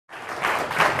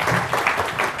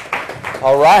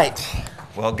All right.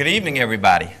 Well, good evening,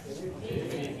 everybody.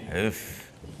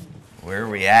 Oof. Where are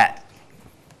we at?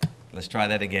 Let's try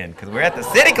that again, because we're at the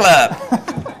City Club.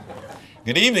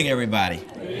 Good evening, everybody.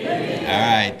 Good evening. All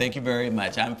right. Thank you very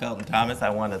much. I'm Felton Thomas. I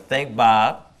want to thank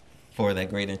Bob for that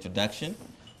great introduction.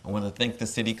 I want to thank the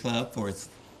City Club for its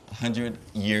 100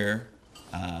 years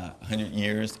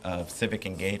of civic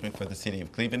engagement for the city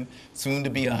of Cleveland. Soon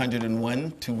to be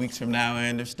 101, 2 weeks from now, I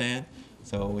understand.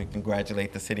 So we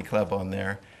congratulate the City Club on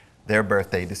their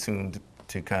birthday, soon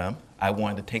to come. I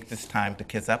wanted to take this time to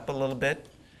kiss up a little bit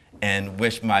and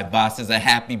wish my bosses a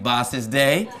happy Bosses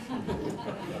Day.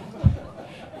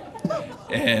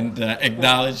 And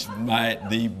acknowledge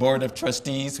the Board of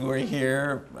Trustees who are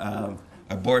here, our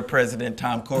Board President,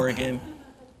 Tom Corrigan,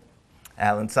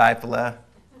 Alan Seifela,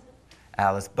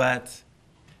 Alice Butts,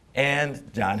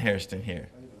 and John Hairston here.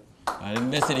 I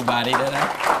didn't miss anybody, did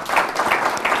I?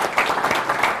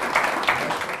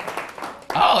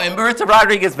 Oh, and Maritza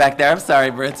Rodriguez back there. I'm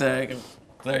sorry, Maritza.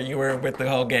 Claire, you were with the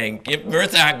whole gang. Give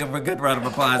Maritza a good round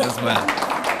of applause as well.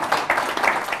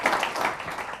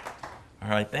 All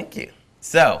right, thank you.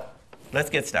 So, let's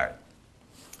get started.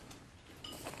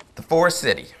 The Forest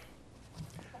City,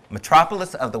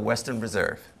 metropolis of the Western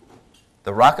Reserve,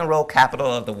 the rock and roll capital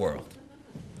of the world,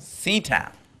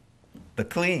 Seatown, the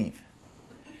Cleve,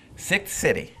 Sixth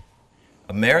City,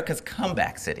 America's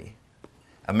comeback city,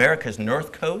 America's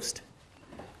North Coast,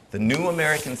 the new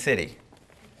American city,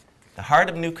 the heart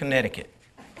of New Connecticut.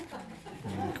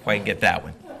 Didn't quite get that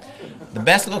one. The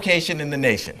best location in the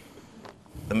nation,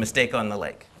 the mistake on the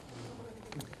lake.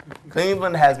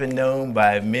 Cleveland has been known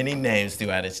by many names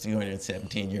throughout its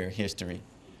 217-year history,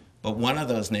 but one of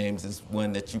those names is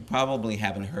one that you probably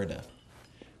haven't heard of.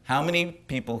 How many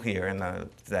people here, and I'll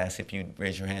ask if you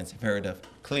raise your hands, have heard of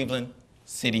Cleveland,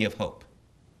 City of Hope?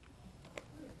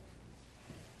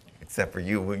 Except for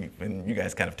you, and you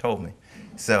guys kind of told me,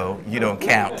 so you don't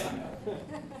count.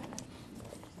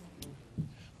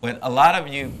 What a lot of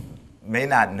you may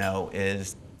not know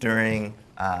is during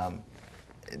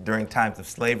times of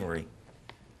slavery,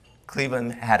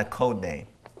 Cleveland had a code name,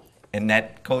 and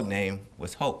that code name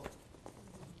was Hope.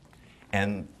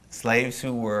 And slaves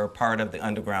who were part of the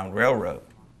Underground Railroad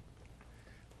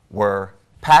were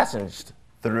passenged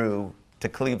through to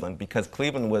Cleveland because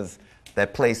Cleveland was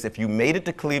that place. If you made it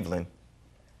to Cleveland,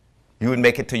 you would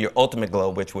make it to your ultimate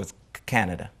goal, which was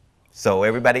Canada. So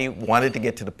everybody wanted to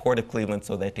get to the port of Cleveland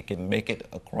so that they could make it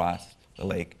across the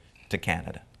lake to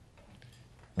Canada.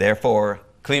 Therefore,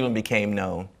 Cleveland became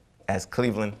known as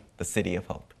Cleveland, the City of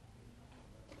Hope.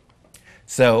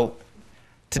 So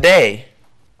today,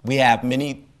 we have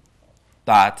many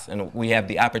thoughts, and we have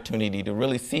the opportunity to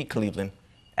really see Cleveland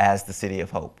as the City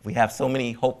of Hope. We have so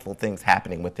many hopeful things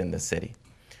happening within the city.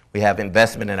 We have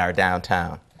investment in our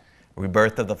downtown,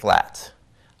 rebirth of the flats,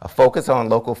 a focus on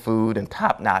local food and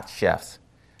top-notch chefs,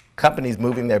 companies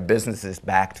moving their businesses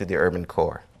back to the urban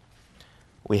core.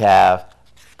 We have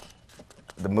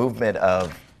the movement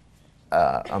of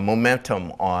a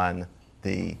momentum on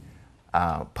the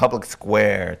public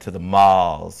square to the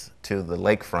malls to the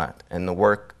lakefront and the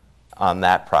work on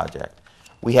that project.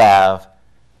 We have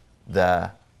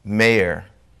the mayor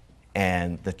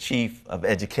and the chief of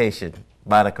education,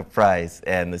 Monica Price,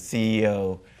 and the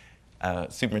CEO,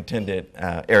 Superintendent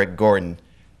Eric Gordon,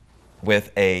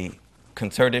 with a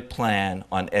concerted plan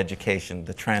on education,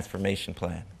 the transformation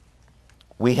plan.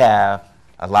 We have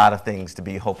a lot of things to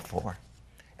be hoped for,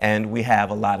 and we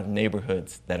have a lot of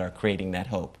neighborhoods that are creating that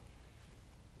hope.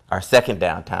 Our second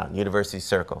downtown, University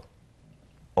Circle,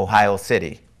 Ohio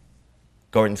City,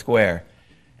 Gordon Square,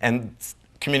 and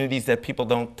communities that people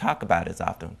don't talk about as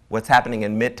often. What's happening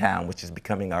in Midtown, which is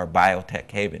becoming our biotech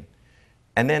haven.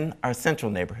 And then our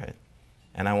central neighborhood.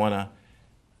 And I want to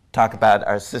talk about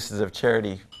our Sisters of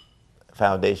Charity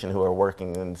Foundation who are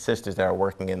working, and sisters that are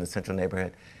working in the central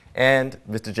neighborhood. And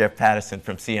Mr. Jeff Patterson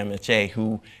from CMHA,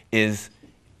 who is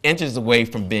inches away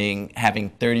from having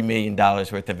 $30 million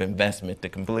worth of investment to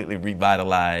completely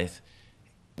revitalize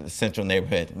the central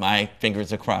neighborhood. My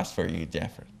fingers are crossed for you,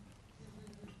 Jeffrey.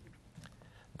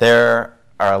 There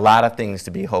are a lot of things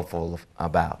to be hopeful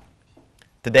about.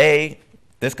 Today,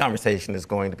 this conversation is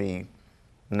going to be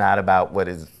not about what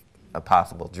is a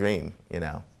possible dream, you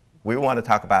know. We want to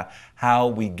talk about how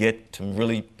we get to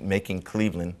really making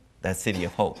Cleveland that city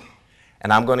of hope.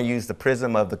 And I'm going to use the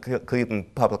prism of the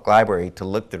Cleveland Public Library to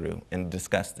look through and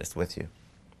discuss this with you.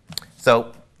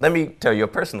 So let me tell you a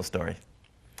personal story.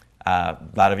 A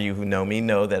lot of you who know me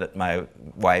know that my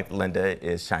wife, Linda,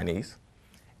 is Chinese.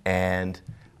 And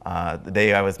the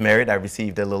day I was married, I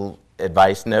received a little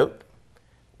advice note,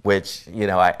 which, you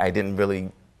know, I didn't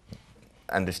really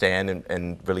understand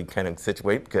and really kind of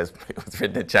situate because it was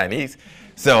written in Chinese.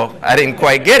 So I didn't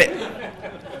quite get it.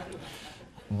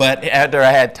 But after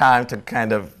I had time to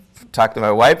kind of talk to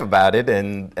my wife about it,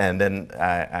 and then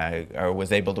I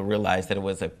was able to realize that it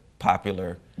was a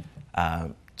popular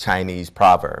Chinese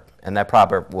proverb. And that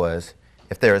proverb was,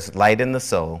 if there is light in the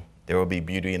soul, there will be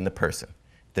beauty in the person.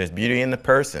 If there's beauty in the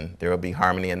person, there will be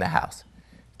harmony in the house.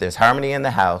 If there's harmony in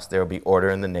the house, there will be order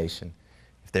in the nation.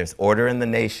 If there's order in the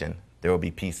nation, there will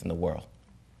be peace in the world.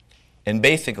 And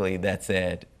basically that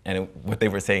said, and what they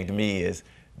were saying to me is,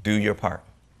 do your part.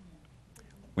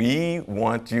 We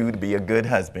want you to be a good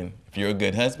husband. If you're a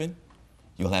good husband,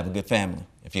 you'll have a good family.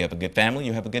 If you have a good family,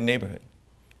 you'll have a good neighborhood.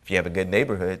 If you have a good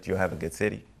neighborhood, you'll have a good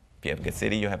city. If you have a good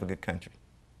city, you'll have a good country.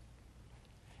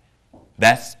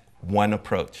 That's one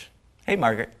approach. Hey,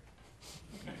 Margaret.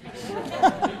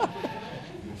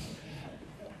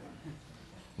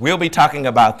 We'll be talking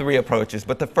about 3 approaches,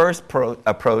 but the first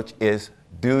approach is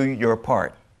do your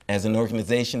part. As an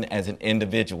organization, as an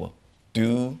individual,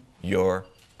 do your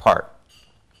part.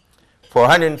 For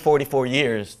 144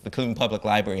 years, the Cleveland Public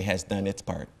Library has done its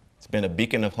part. It's been a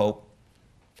beacon of hope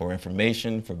for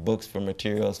information, for books, for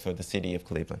materials, for the city of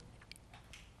Cleveland.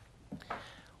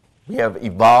 We have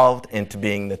evolved into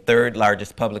being the 3rd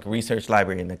largest public research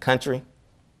library in the country.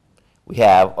 We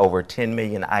have over 10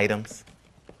 million items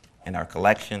in our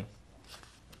collection,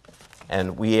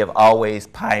 and we have always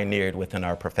pioneered within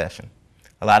our profession.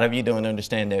 A lot of you don't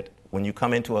understand that when you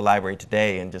come into a library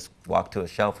today and just walk to a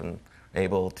shelf and are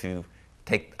able to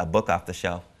take a book off the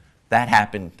shelf, that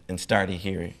happened and started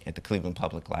here at the Cleveland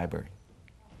Public Library.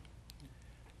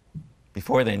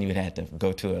 Before then, you'd have to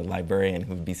go to a librarian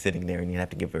who would be sitting there, and you'd have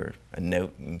to give her a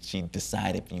note, and she'd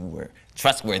decide if you were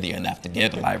trustworthy enough to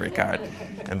get a library card.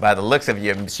 And by the looks of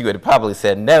you, she would have probably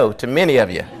said no to many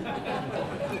of you.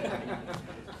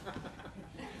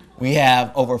 We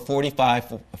have over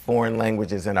 45 foreign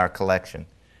languages in our collection.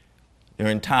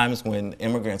 During times when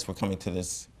immigrants were coming to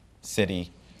this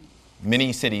city,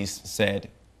 many cities said,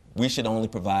 we should only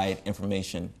provide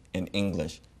information in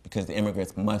English because the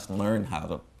immigrants must learn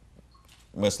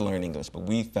English, but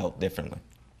we felt differently.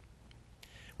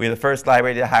 We were the first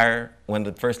library to hire, one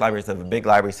of the first libraries of a big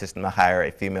library system to hire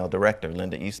a female director,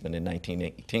 Linda Eastman, in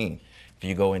 1918. If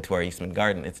you go into our Eastman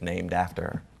Garden, it's named after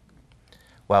her.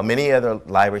 While many other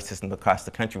library systems across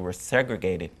the country were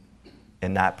segregated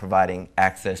and not providing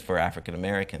access for African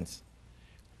Americans,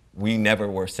 we never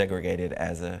were segregated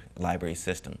as a library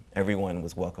system. Everyone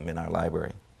was welcome in our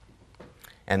library.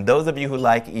 And those of you who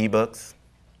like ebooks,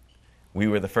 we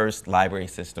were the first library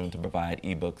system to provide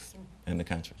ebooks in the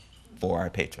country for our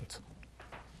patrons.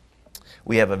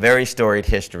 We have a very storied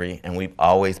history, and we've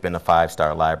always been a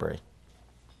 5-star library.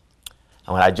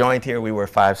 And when I joined here, we were a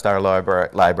 5-star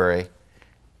library,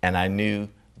 and I knew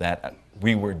that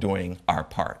we were doing our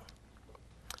part.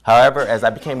 However, as I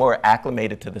became more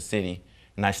acclimated to the city,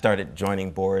 and I started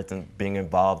joining boards and being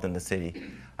involved in the city,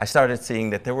 I started seeing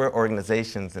that there were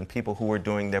organizations and people who were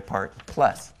doing their part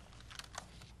plus.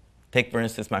 Take, for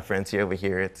instance, my friends here over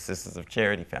here at the Sisters of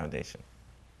Charity Foundation.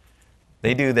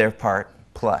 They do their part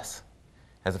plus.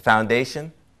 As a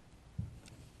foundation,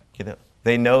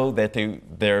 they know that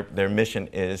their mission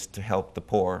is to help the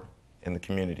poor in the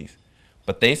communities.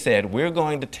 But they said, we're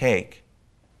going to take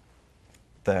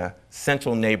the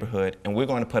central neighborhood and we're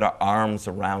going to put our arms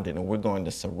around it and we're going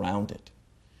to surround it.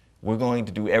 We're going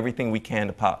to do everything we can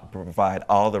to provide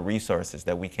all the resources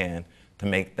that we can to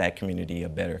make that community a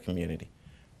better community.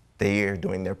 They are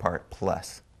doing their part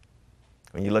plus.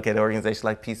 When you look at organizations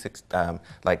like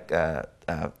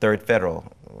Third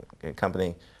Federal, a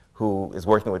company who is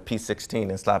working with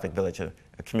P16 in Slavic Village, a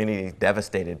community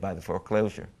devastated by the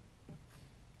foreclosure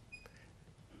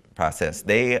process,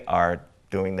 they are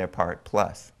doing their part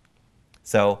plus.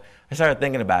 So I started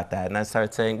thinking about that, and I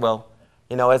started saying, well,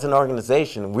 you know, as an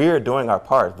organization, we're doing our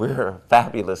part. We're a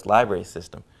fabulous library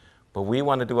system, but we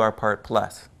want to do our part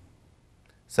plus.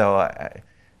 So I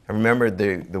remember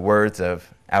the words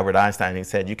of Albert Einstein. He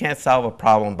said, you can't solve a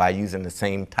problem by using the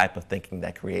same type of thinking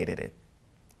that created it.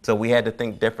 So we had to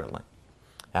think differently.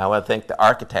 And I want to thank the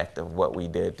architect of what we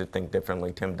did to think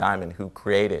differently, Tim Diamond, who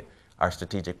created our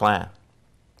strategic plan.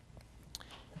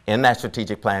 In that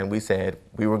strategic plan, we said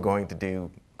we were going to do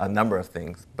a number of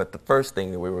things, but the first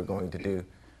thing that we were going to do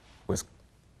was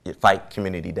fight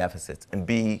community deficits and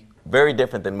be very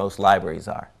different than most libraries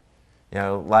are. You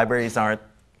know, libraries aren't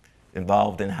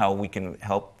involved in how we can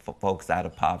help folks out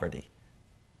of poverty,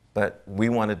 but we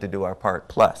wanted to do our part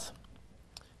plus.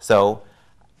 So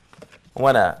I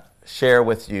want to share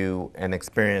with you an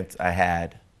experience I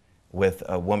had with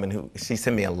a woman who, she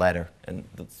sent me a letter, and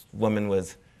this woman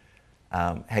was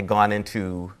had gone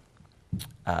into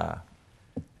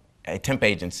a temp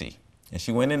agency. And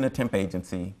she went in the temp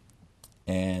agency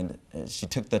and she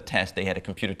took the test. They had a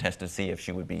computer test to see if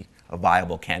she would be a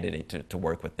viable candidate to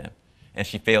work with them. And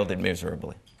she failed it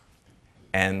miserably.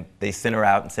 And they sent her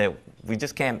out and said, we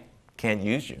just can't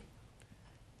use you.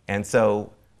 And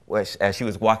so as she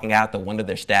was walking out, one of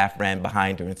their staff ran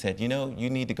behind her and said, you know, you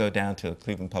need to go down to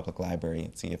Cleveland Public Library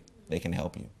and see if they can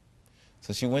help you.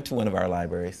 So she went to one of our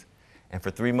libraries, and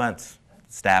for 3 months,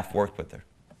 staff worked with her,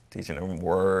 teaching her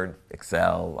Word,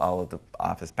 Excel, all of the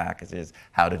office packages,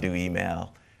 how to do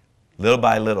email, little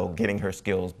by little, getting her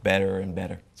skills better and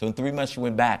better. So in 3 months, she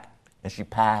went back, and she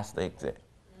passed the exam.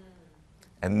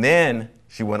 And then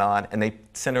she went on, and they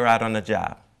sent her out on a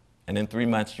job. And in 3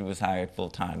 months, she was hired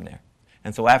full-time there.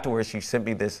 And so afterwards, she sent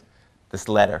me this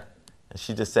letter. And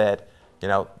she just said, you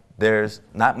know, there's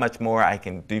not much more I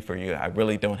can do for you. I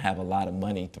really don't have a lot of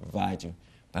money to provide you.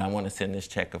 But I want to send this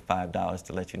check of $5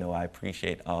 to let you know I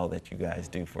appreciate all that you guys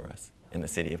do for us in the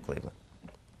city of Cleveland.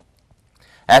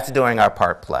 That's doing our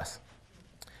part plus.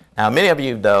 Now, many of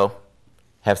you, though,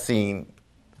 have seen,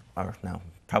 or no,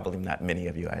 probably not many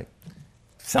of you,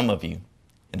 some of you,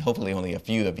 and hopefully only a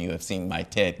few of you have seen my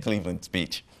TED Cleveland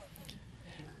speech,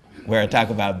 where I talk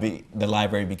about the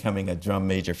library becoming a drum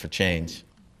major for change.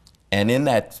 And in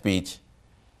that speech,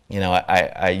 you know,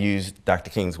 I used Dr.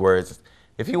 King's words.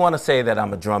 If you want to say that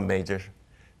I'm a drum major,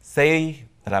 say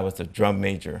that I was a drum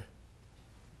major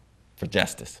for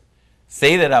justice.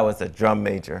 Say that I was a drum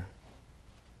major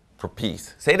for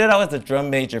peace. Say that I was a drum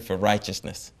major for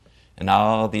righteousness, and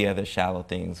all the other shallow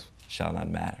things shall not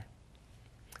matter.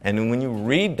 And when you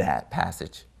read that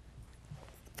passage,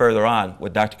 further on,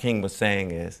 what Dr. King was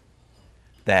saying is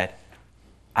that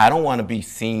I don't want to be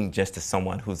seen just as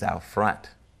someone who's out front.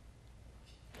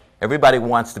 Everybody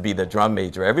wants to be the drum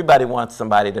major. Everybody wants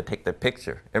somebody to take their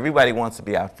picture. Everybody wants to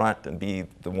be out front and be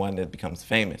the one that becomes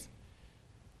famous.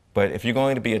 But if you're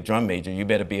going to be a drum major, you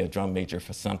better be a drum major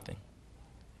for something.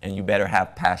 And you better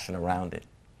have passion around it.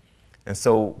 And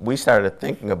so we started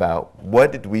thinking about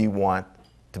what did we want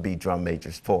to be drum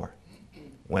majors for.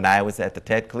 When I was at the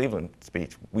TED Cleveland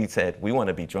speech, we said we want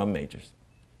to be drum majors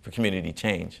for community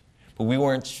change. But we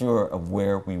weren't sure of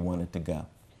where we wanted to go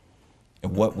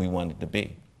and what we wanted to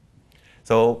be.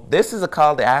 So this is a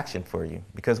call to action for you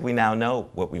because we now know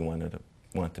what we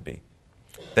want to be.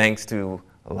 Thanks to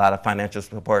a lot of financial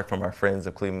support from our friends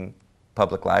of Cleveland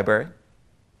Public Library,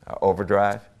 our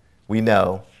Overdrive, we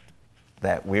know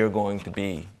that we're going to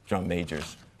be drum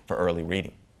majors for early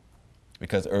reading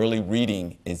because early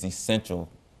reading is essential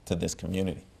to this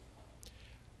community.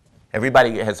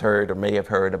 Everybody has heard or may have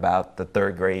heard about the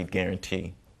third grade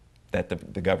guarantee that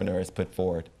the governor has put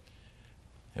forward.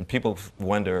 And people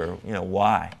wonder, you know,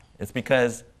 why? It's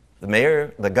because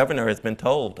the governor has been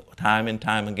told time and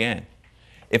time again,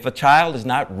 if a child is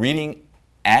not reading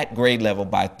at grade level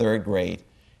by third grade,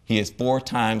 he is 4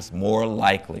 times more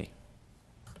likely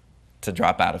to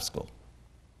drop out of school.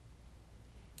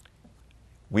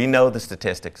 We know the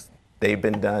statistics. They've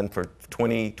been done for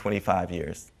 20, 25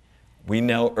 years. We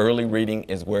know early reading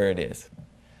is where it is.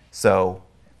 So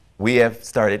we have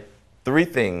started 3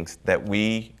 things that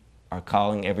we are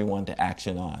calling everyone to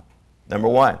action on. Number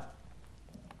 1,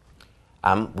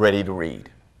 I'm ready to read.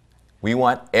 We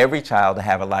want every child to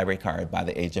have a library card by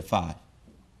the age of 5.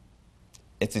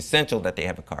 It's essential that they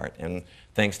have a card, and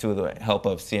thanks to the help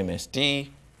of CMSD,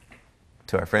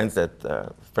 to our friends at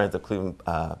Friends of Cleveland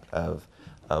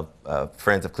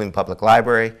Friends of Cleveland Public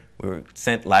Library, we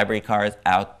sent library cards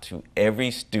out to every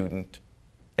student,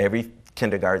 every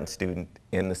kindergarten student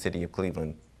in the city of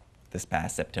Cleveland this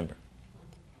past September.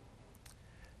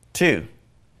 2,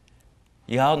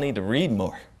 y'all need to read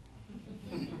more.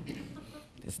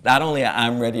 It's not only an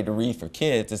I'm ready to read for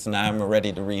kids, it's an I'm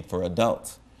ready to read for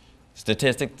adults.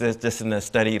 Statistics just in a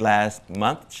study last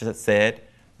month said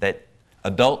that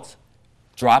adults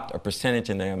dropped a percentage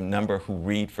in their number who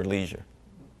read for leisure.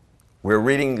 We're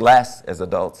reading less as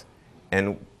adults,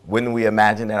 and wouldn't we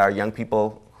imagine that our young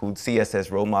people who see us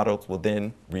as role models will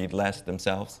then read less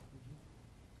themselves?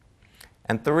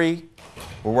 And 3,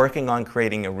 we're working on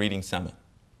creating a reading summit,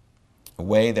 a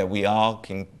way that we all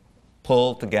can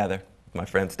pull together, my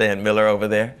friend Stan Miller over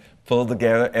there, pull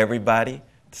together everybody,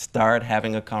 start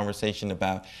having a conversation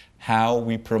about how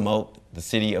we promote the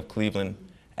city of Cleveland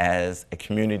as a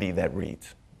community that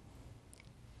reads.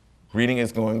 Reading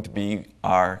is going to be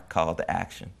our call to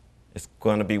action. It's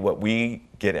going to be what we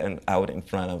get out in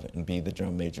front of and be the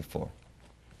drum major for.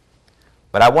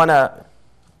 But I want to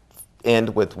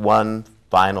end with one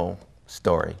final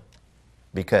story,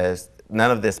 because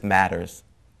none of this matters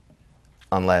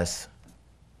unless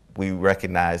we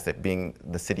recognize that being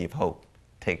the city of hope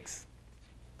takes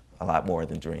a lot more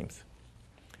than dreams.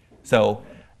 So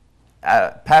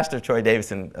Pastor Troy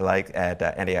Davison, like at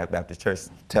Antioch Baptist Church,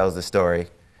 tells the story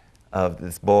of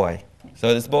this boy.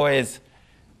 So this boy is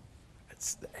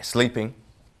sleeping,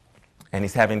 and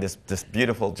he's having this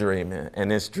beautiful dream. And in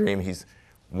this dream, he's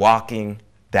walking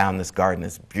down this garden,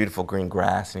 this beautiful green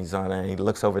grass, and he's on it, and he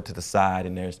looks over to the side,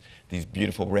 and there's these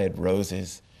beautiful red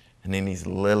roses, and then these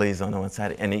lilies on the one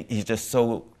side, and he's just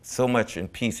so much in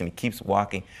peace, and he keeps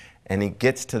walking, and he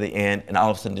gets to the end, and all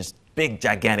of a sudden this big,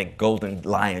 gigantic golden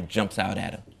lion jumps out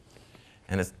at him.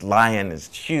 And this lion is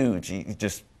huge. He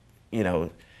just, you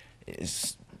know,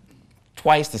 is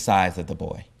twice the size of the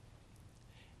boy.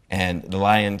 And the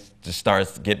lion just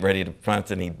starts to get ready to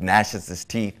pounce, and he gnashes his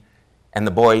teeth. And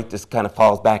the boy just kind of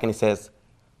falls back, and he says,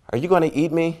 "Are you going to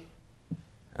eat me?"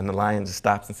 And the lion just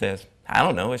stops and says, "I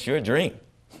don't know, it's your dream."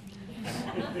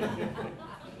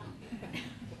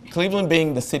 Cleveland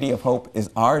being the city of hope is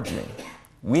our dream.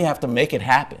 We have to make it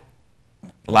happen.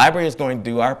 The library is going to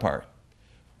do our part.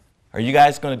 Are you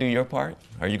guys going to do your part?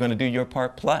 Are you going to do your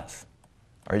part plus?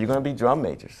 Are you going to be drum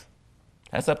majors?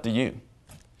 That's up to you.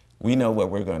 We know what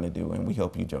we're going to do, and we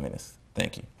hope you join us.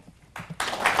 Thank you.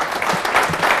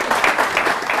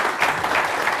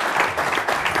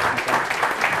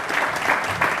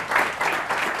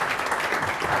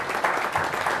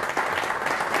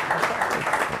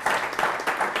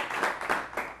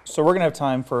 So we're going to have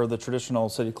time for the traditional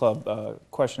City Club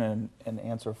question and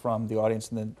answer from the audience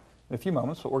in a few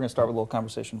moments, but we're going to start with a little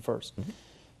conversation first. Mm-hmm.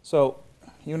 So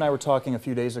you and I were talking a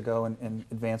few days ago in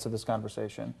advance of this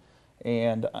conversation,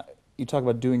 and you talk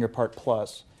about doing your part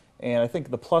plus, and I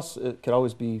think the plus it could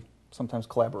always be sometimes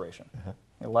collaboration. Uh-huh.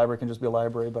 A library can just be a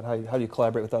library, but how do you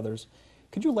collaborate with others?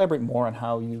 Could you elaborate more on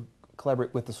how you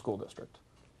collaborate with the school district?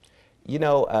 You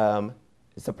know,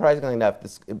 surprisingly enough,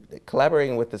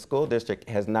 collaborating with the school district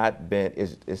has not been,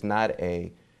 is not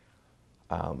a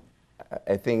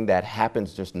thing that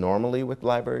happens just normally with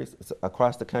libraries.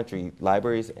 Across the country,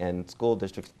 libraries and school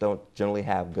districts don't generally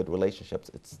have good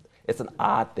relationships. It's an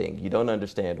odd thing. You don't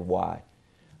understand why,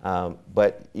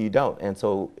 but you don't, and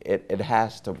so it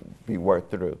has to be worked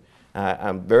through.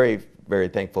 I'm very, very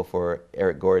thankful for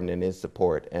Eric Gordon and his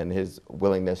support and his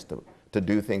willingness to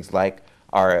do things like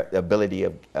our ability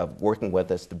of working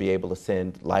with us to be able to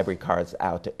send library cards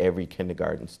out to every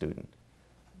kindergarten student.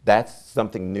 That's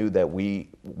something new that we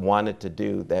wanted to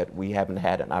do that we haven't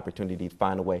had an opportunity to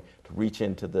find a way to reach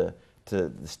into the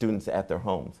students at their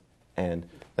homes. And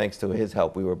thanks to his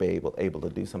help, we were able to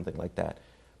do something like that.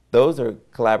 Those are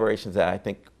collaborations that I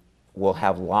think will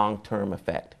have long-term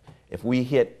effect. If we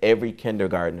hit every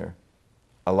kindergartner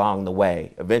along the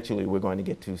way, eventually we're going to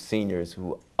get to seniors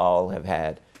who all have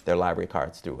had their library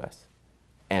cards through us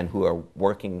and who are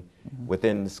working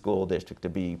within the school district to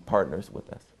be partners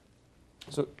with us.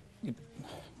 So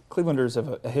Clevelanders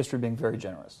have a history of being very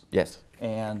generous. Yes.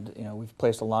 And you know, we've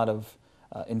placed a lot of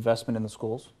investment in the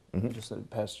schools just the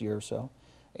past year or so.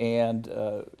 And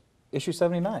issue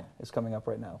 79 is coming up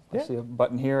right now. Yeah. I see a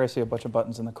button here, I see a bunch of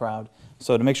buttons in the crowd.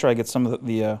 So to make sure I get some of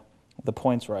the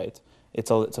points right,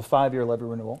 it's a 5-year levy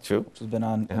renewal, True. Which has been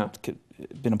on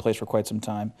been in place for quite some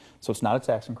time. So it's not a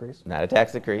tax increase. Not a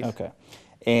tax increase. Okay.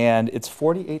 And it's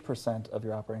 48% of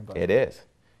your operating budget. It is.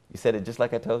 You said it just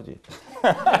like I told you.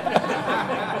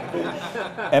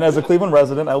 And as a Cleveland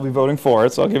resident, I will be voting for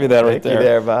it, so I'll give you that right there. Thank you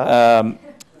there, Bob.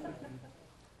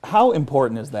 How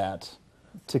important is that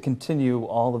to continue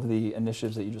all of the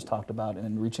initiatives that you just talked about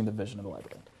and reaching the vision of the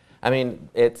library? I mean,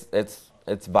 it's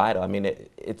vital. I mean,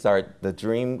 it's the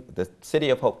dream. The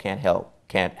City of Hope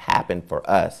can't happen for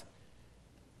us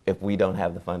if we don't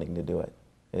have the funding to do it.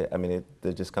 I mean,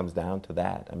 it just comes down to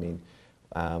that. I mean,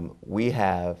 we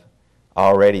have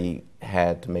already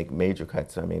had to make major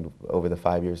cuts. I mean, over the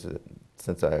 5 years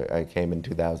since I came in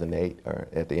 2008, or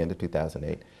at the end of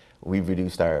 2008, we've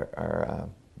reduced our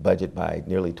budget by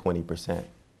nearly 20%.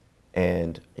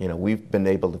 And you know, we've been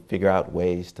able to figure out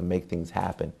ways to make things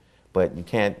happen. But you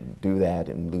can't do that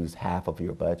and lose half of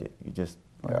your budget. You just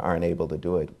aren't able to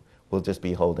do it. We'll just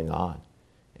be holding on.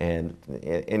 And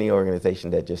any organization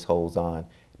that just holds on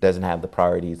doesn't have the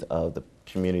priorities of the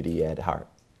community at heart.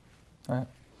 All right.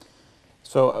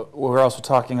 So we're also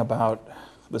talking about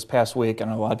this past week,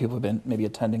 and a lot of people have been maybe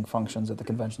attending functions at the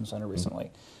convention center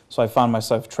recently. So I found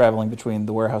myself traveling between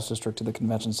the warehouse district to the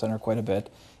convention center quite a bit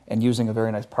and using a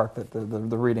very nice park,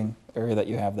 the reading area that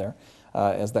you have there,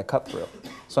 as that cut through.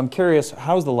 So I'm curious,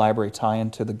 how does the library tie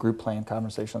into the group plan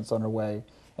conversation that's underway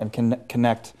and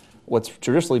connect what's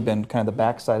traditionally been kind of the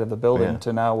backside of the building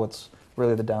to now what's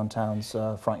really the downtown's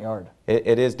front yard?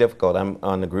 It is difficult. I'm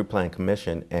on the group plan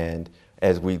commission, and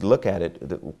as we look at it,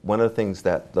 one of the things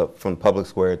that from Public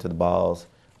Square to the malls,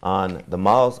 on the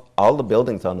malls, all the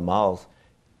buildings on the malls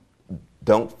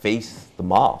don't face the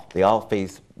mall. They all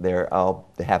face they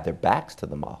have their backs to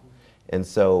the mall. And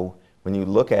so when you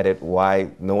look at it,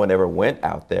 why no one ever went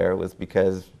out there was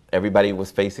because everybody was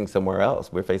facing somewhere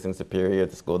else. We're facing Superior,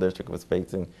 the school district was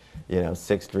facing,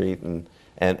 6th Street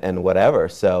and whatever.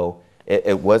 So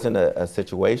it wasn't a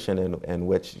situation in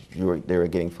which they were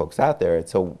getting folks out there. And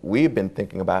so we've been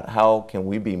thinking about how can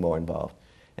we be more involved.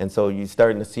 And so you're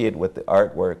starting to see it with the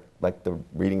artwork, like the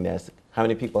Reading Nest. How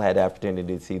many people had the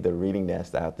opportunity to see the Reading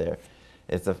Nest out there?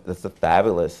 It's a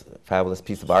fabulous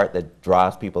piece of art that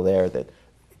draws people there, that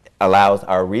allows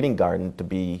our reading garden to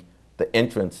be the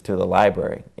entrance to the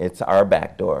library. It's our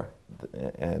back door,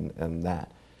 and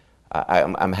that.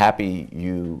 I'm happy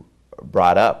you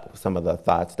brought up some of the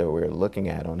thoughts that we're looking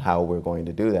at on how we're going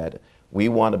to do that. We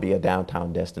want to be a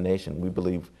downtown destination. We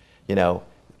believe,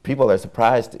 people are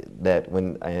surprised that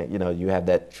when, you have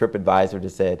that TripAdvisor that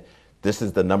said, this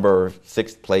is the number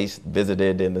 6th place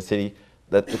visited in the city.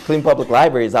 The Cleveland Public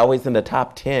Library is always in the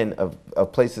top 10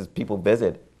 of places people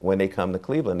visit when they come to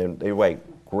Cleveland, and they write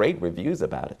great reviews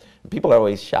about it. And people are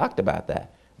always shocked about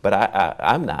that, but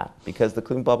I'm not, because the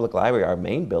Cleveland Public Library, our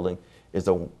main building, is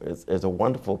a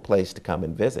wonderful place to come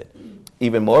and visit.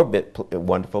 Even more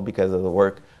wonderful because of the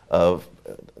work of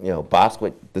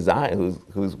Boswick Design,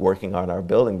 who's working on our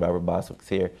building. Robert Boswick's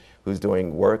here, who's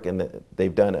doing work, and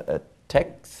they've done a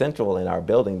tech central in our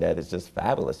building that is just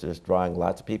fabulous, just drawing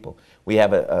lots of people. We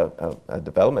have a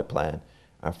development plan,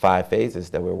 our 5 phases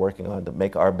that we're working on to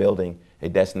make our building a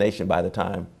destination by the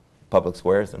time Public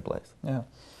Square is in place. Yeah.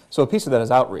 So a piece of that is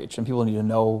outreach, and people need to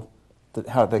know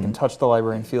how they can touch the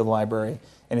library and feel the library.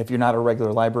 And if you're not a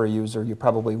regular library user, you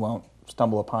probably won't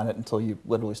stumble upon it until you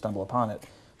literally stumble upon it.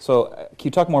 So can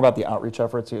you talk more about the outreach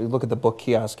efforts? You look at the book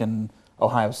kiosk in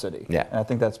Ohio City. Yeah. And I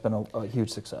think that's been a huge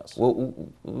success. Well,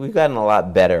 we've gotten a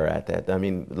lot better at that. I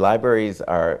mean, libraries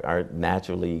are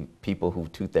naturally people who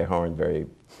toot their horn very,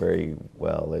 very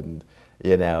well, and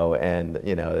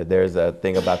there's a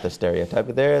thing about the stereotype,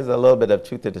 but there is a little bit of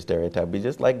truth to the stereotype. We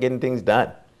just like getting things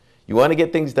done. You want to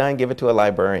get things done, give it to a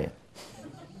librarian.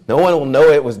 No one will know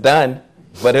it was done,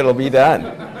 but it'll be done.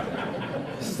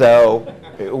 So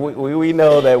we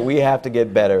know that we have to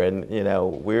get better, and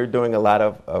we're doing a lot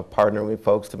of partnering with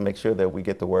folks to make sure that we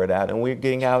get the word out, and we're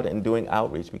getting out and doing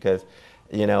outreach, because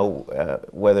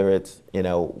whether it's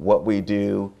what we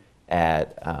do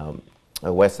at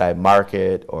a West Side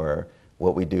Market, or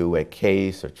what we do at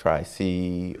Case or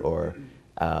Tri-C, or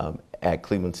at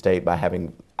Cleveland State by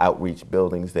having outreach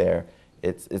buildings there.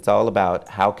 It's all about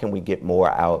how can we get more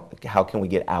out, how can we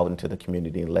get out into the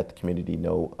community and let the community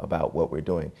know about what we're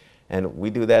doing. And we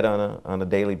do that on a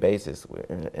daily basis,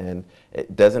 and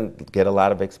it doesn't get a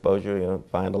lot of exposure. You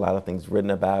don't find a lot of things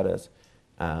written about us,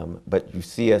 but you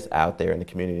see us out there in the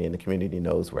community, and the community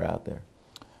knows we're out there.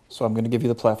 So I'm going to give you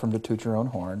the platform to toot your own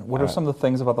horn. What are some of the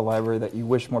things about the library that you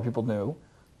wish more people knew?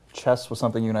 Chess was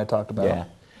something you and I talked about. Yeah.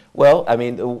 Well, I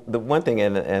mean, the one thing,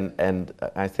 and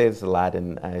I say this a lot,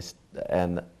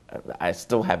 and I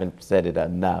still haven't said it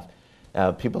enough.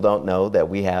 People don't know that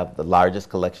we have the largest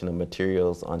collection of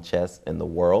materials on chess in the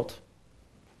world,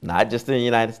 not just in the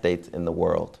United States, in the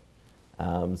world.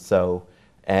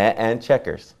 And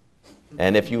checkers.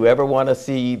 And if you ever want to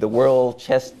see the World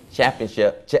Chess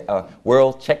Championship,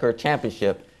 World Checker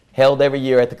Championship, held every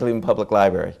year at the Cleveland Public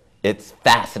Library, it's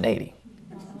fascinating.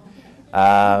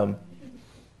 That's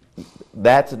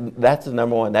the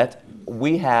number one.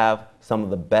 We have some of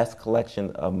the best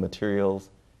collection of materials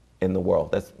in the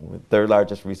world. That's the 3rd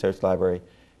largest research library.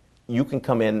 You can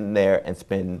come in there and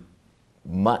spend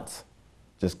months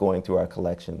just going through our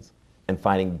collections and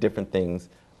finding different things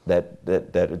that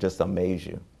just amaze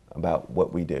you about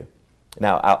what we do.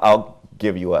 Now, I'll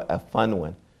give you a fun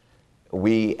one.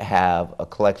 We have a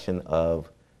collection of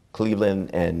Cleveland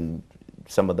and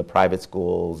some of the private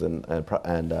schools and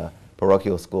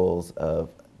parochial schools of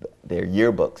their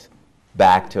yearbooks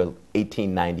back to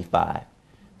 1895.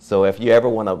 So if you ever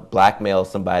want to blackmail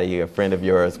somebody, a friend of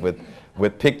yours, with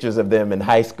pictures of them in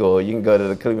high school, you can go to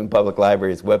the Cleveland Public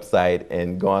Library's website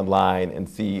and go online and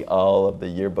see all of the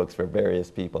yearbooks for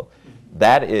various people.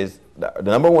 That is the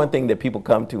number one thing that people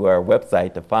come to our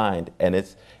website to find, and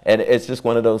it's just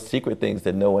one of those secret things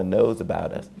that no one knows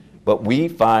about us. But we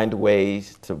find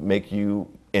ways to make you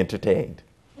entertained.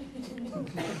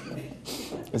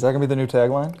 Is that going to be the new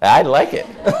tagline? I like it.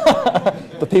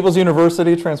 The People's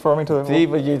University transforming to the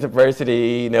People's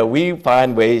University, we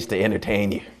find ways to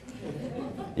entertain you.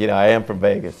 I am from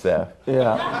Vegas, so.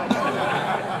 Yeah.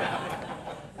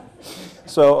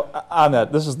 So on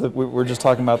that, this is we were just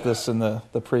talking about this in the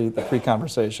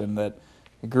pre-conversation, that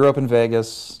you grew up in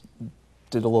Vegas,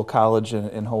 did a little college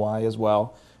in Hawaii as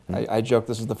well. I joke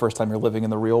this is the first time you're living in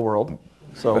the real world,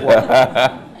 so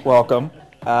welcome.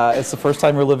 It's the first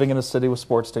time you're living in a city with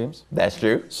sports teams. That's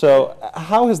true. So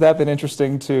how has that been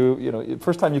interesting to, you know,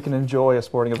 first time you can enjoy a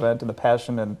sporting event and the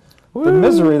passion and the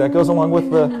misery that goes along with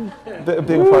the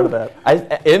being a part of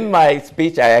that? In my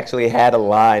speech, I actually had a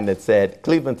line that said,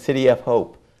 Cleveland City of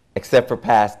Hope, except for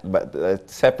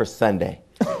Sunday.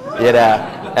 You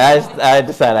know, I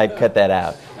decided I'd cut that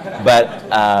out.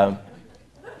 But,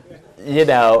 you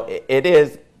know,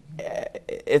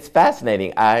 it's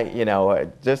fascinating.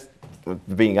 Just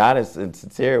being honest and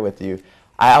sincere with you,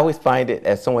 I always find it,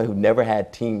 as someone who never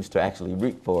had teams to actually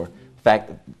root for. In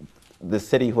fact, the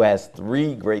city who has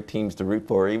 3 great teams to root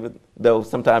for, even though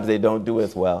sometimes they don't do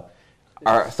as well,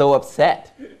 are so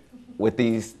upset with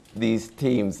these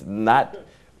teams, not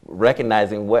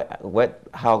recognizing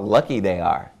how lucky they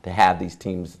are to have these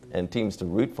teams and teams to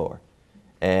root for.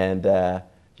 And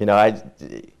you know, I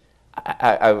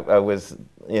was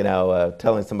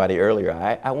telling somebody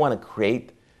earlier, I want to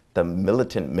create the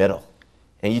militant middle,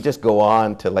 and you just go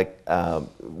on to like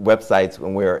websites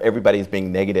where everybody's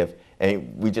being negative,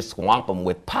 and we just swamp them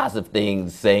with positive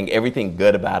things, saying everything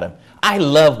good about him. I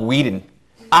love Whedon.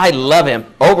 I love him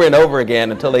over and over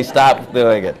again until they stop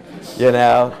doing it, you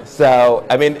know? So,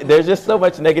 I mean, there's just so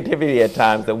much negativity at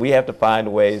times that we have to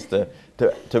find ways to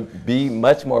be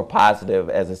much more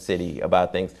positive as a city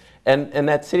about things. And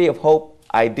that City of Hope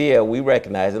idea, we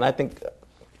recognize, and I think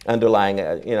underlying,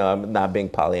 I'm not being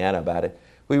Pollyanna about it,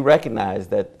 we recognize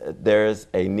that there's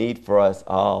a need for us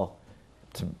all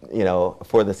to,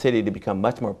 for the city to become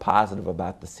much more positive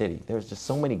about the city. There's just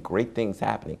so many great things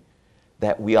happening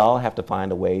that we all have to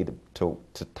find a way to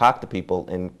talk to people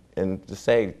and to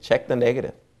say, check the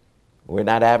negative. We're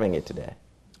not having it today.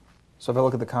 So if I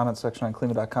look at the comment section on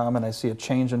Cleveland.com and I see a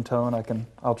change in tone,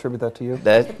 I'll attribute that to you?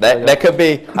 That could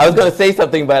be. I was going to say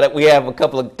something about it. We have a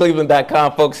couple of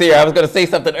Cleveland.com folks here. I was going to say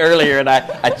something earlier, and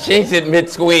I changed it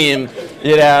mid-squeam,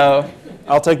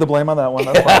 I'll take the blame on that one.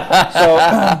 That's fine.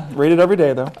 So read it every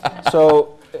day, though.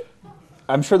 So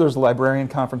I'm sure there's librarian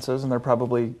conferences, and they're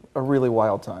probably a really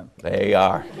wild time. They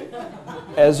are.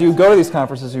 As you go to these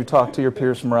conferences, you talk to your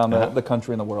peers from around the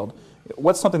country and the world.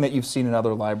 What's something that you've seen in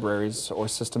other libraries or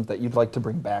systems that you'd like to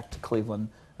bring back to Cleveland?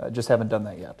 Just haven't done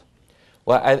that yet.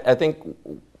 Well, I think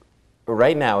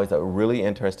right now is a really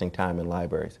interesting time in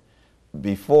libraries.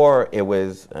 Before it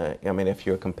was, if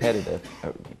you're competitive,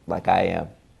 like I am,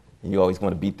 you always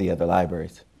want to beat the other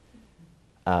libraries.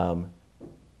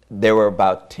 There were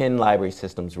about 10 library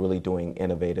systems really doing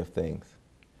innovative things.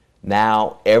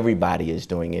 Now everybody is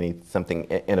doing something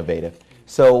innovative.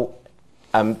 So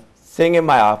I'm sitting in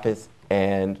my office,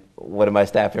 and one of my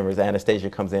staff members, Anastasia,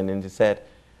 comes in and just said,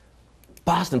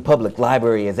 Boston Public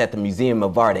Library is at the Museum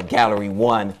of Art at Gallery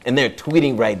 1, and they're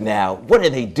tweeting right now. What are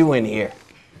they doing here?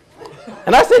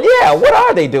 And I said, yeah, what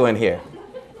are they doing here?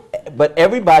 But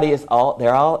everybody's out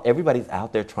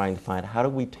there trying to find, how do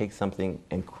we take something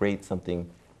and create something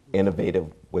innovative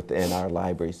within our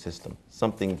library system,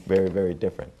 something very, very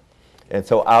different. And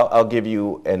so I'll give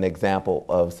you an example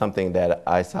of something that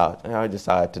I saw. I just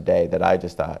saw it today that I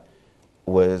just thought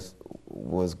was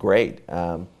great.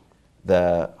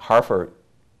 The Hartford,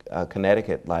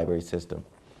 Connecticut library system,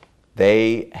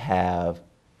 they have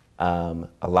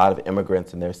a lot of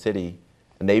immigrants in their city,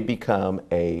 and they become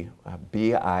a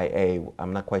BIA.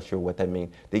 I'm not quite sure what that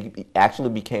means. They actually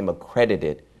became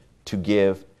accredited to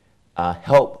give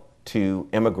help to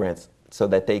immigrants so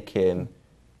that they can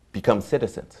become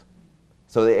citizens.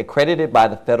 So they're accredited by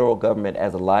the federal government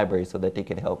as a library so that they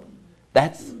can help.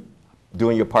 That's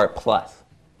doing your part plus.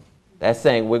 That's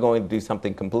saying we're going to do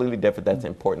something completely different that's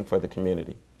important for the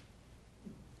community.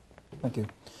 Thank you.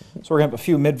 So we're going to have a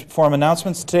few mid-forum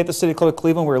announcements. Today at the City Club of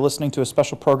Cleveland, we're listening to a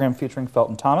special program featuring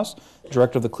Felton Thomas,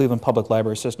 Director of the Cleveland Public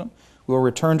Library System. We will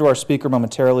return to our speaker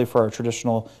momentarily for our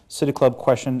traditional City Club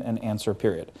question and answer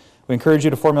period. We encourage you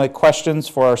to formulate questions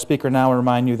for our speaker now and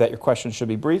remind you that your questions should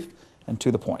be brief and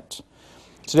to the point.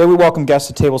 Today we welcome guests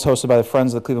at tables hosted by the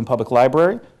Friends of the Cleveland Public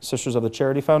Library, Sisters of the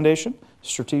Charity Foundation,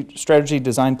 Strategy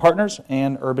Design Partners,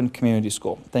 and Urban Community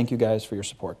School. Thank you guys for your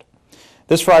support.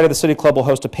 This Friday, the City Club will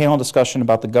host a panel discussion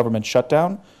about the government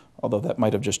shutdown, although that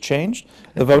might have just changed,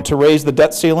 the vote to raise the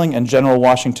debt ceiling, and General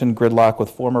Washington gridlock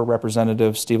with former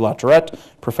Representative Steve LaTourette,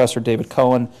 Professor David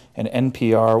Cohen, and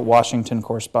NPR Washington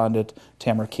correspondent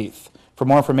Tamara Keith. For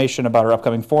more information about our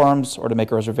upcoming forums or to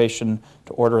make a reservation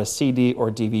to order a CD or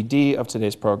DVD of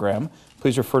today's program,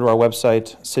 please refer to our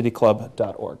website,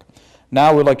 cityclub.org.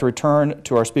 Now we'd like to return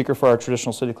to our speaker for our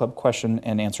traditional City Club question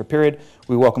and answer period.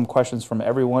 We welcome questions from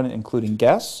everyone, including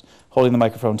guests. Holding the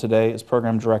microphone today is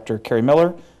Program Director Carrie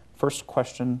Miller. First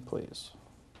question, please.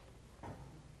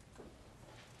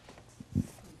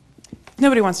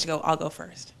 Nobody wants to go. I'll go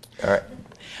first. All right.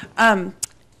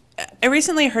 I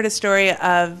recently heard a story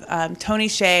of Tony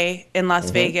Hsieh in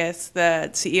Las Vegas, the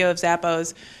CEO of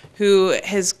Zappos, who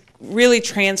has really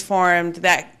transformed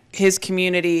his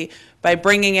community by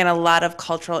bringing in a lot of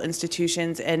cultural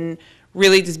institutions and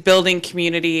really just building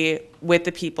community with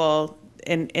the people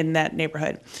in that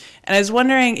neighborhood. And I was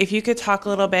wondering if you could talk a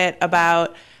little bit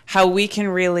about how we can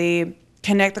really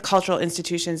connect the cultural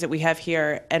institutions that we have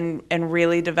here and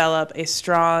really develop a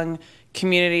strong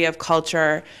community of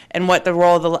culture, and what the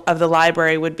role of the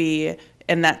library would be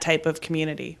in that type of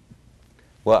community.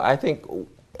 Well, I think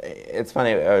it's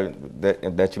funny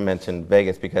that you mentioned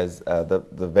Vegas, because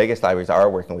the Vegas libraries are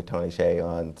working with Tony Hsieh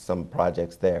on some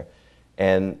projects there,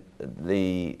 and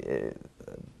the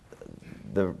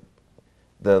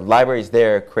libraries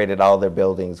there created all their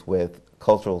buildings with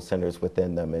cultural centers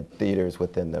within them and theaters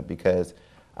within them, because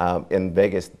in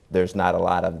Vegas there's not a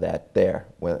lot of that there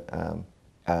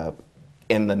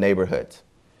in the neighborhoods.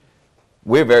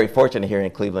 We're very fortunate here in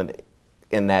Cleveland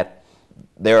in that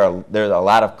there's a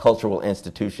lot of cultural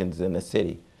institutions in the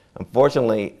city.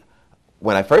 Unfortunately,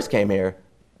 when I first came here,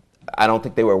 I don't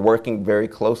think they were working very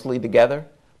closely together,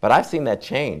 but I've seen that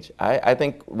change. I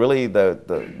think really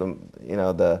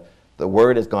the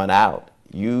word has gone out.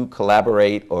 You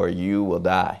collaborate or you will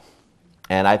die.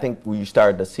 And I think we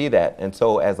started to see that. And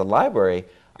so as a library,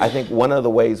 I think one of the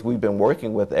ways we've been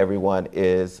working with everyone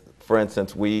is, for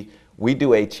instance, we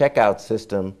do a checkout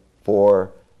system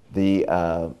for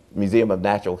the Museum of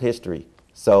Natural History,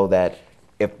 so that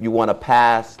if you want to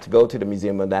pass to go to the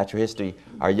Museum of Natural History,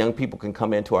 our young people can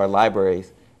come into our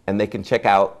libraries and they can check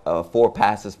out 4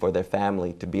 passes for their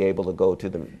family to be able to go to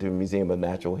the Museum of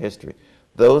Natural History.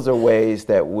 Those are ways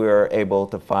that we're able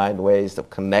to find ways of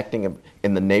connecting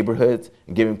in the neighborhoods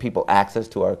and giving people access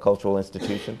to our cultural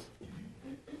institutions.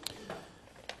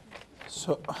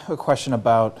 So a question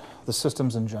about the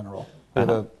systems in general. We have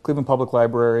a Cleveland Public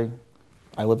Library.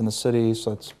 I live in the city,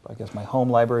 so it's, I guess, my home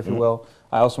library, if you will.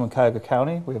 I also in Cuyahoga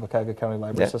County. We have a Cuyahoga County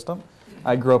library system.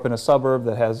 I grew up in a suburb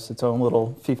that has its own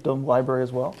little fiefdom library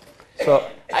as well. So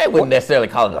I wouldn't necessarily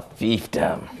call it a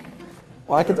fiefdom.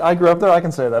 Well, I grew up there. I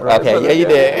can say that, right? Okay, yeah, you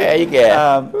did. Yeah, you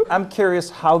can. I'm curious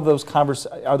how those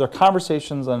are there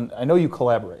conversations on? I know you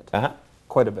collaborate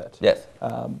quite a bit. Yes.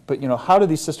 But how do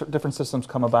these different systems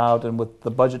come about? And with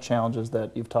the budget challenges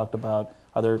that you've talked about,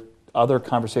 are there other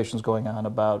conversations going on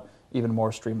about even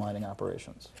more streamlining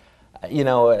operations?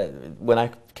 When I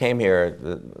came here,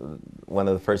 one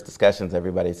of the first discussions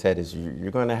everybody said is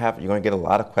you're going to get a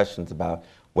lot of questions about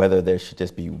whether there should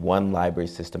just be one library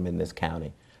system in this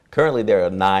county. Currently, there are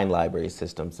 9 library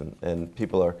systems, and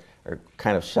people are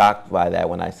kind of shocked by that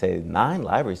when I say 9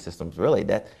 library systems. Really,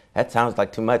 that sounds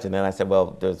like too much. And then I said,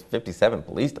 well, there's 57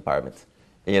 police departments,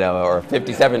 or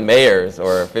 57 mayors,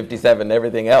 or 57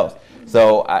 everything else.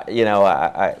 So, I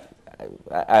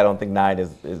don't think 9 is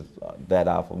that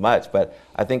awful much. But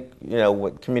I think,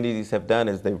 what communities have done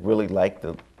is they really like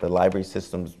the library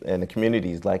systems, and the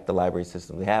communities like the library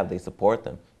systems they have. They support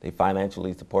them. They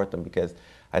financially support them, because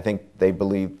I think they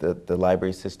believe that the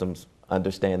library systems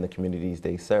understand the communities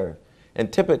they serve.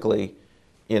 And typically,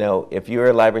 if you're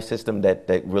a library system that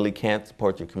really can't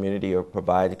support your community or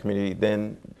provide the community,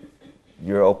 then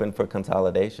you're open for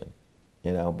consolidation.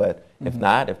 But if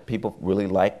not, if people really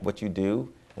like what you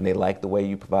do and they like the way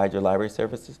you provide your library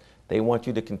services, they want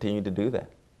you to continue to do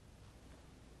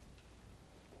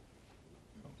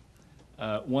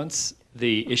that. Once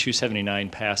the issue 79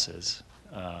 passes,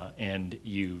 and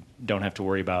you don't have to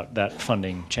worry about that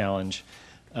funding challenge,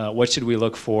 what should we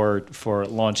look for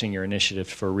launching your initiative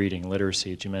for reading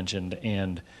literacy that you mentioned,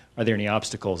 and are there any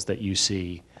obstacles that you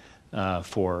see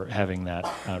for having that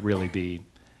really be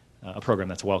a program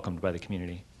that's welcomed by the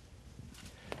community?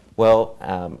 Well,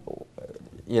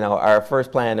 our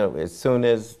first plan, as soon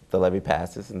as the levy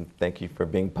passes, and thank you for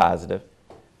being positive,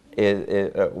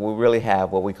 we really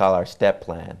have what we call our STEP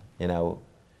plan.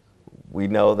 We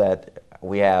know that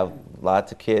we have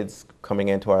lots of kids coming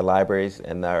into our libraries,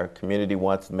 and our community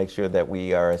wants to make sure that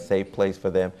we are a safe place for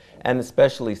them, and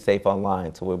especially safe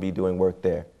online, so we'll be doing work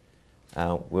there.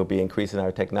 We'll be increasing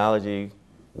our technology,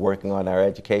 working on our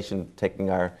education, taking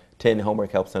our 10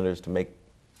 homework help centers to make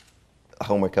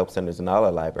homework help centers in all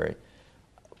our library.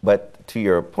 But to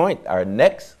your point, our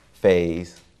next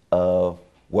phase of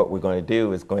what we're going to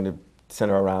do is going to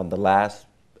center around the last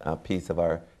piece of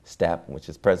our STEP, which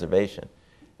is preservation.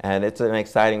 And it's an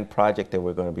exciting project that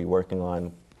we're going to be working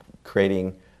on,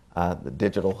 creating the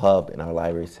digital hub in our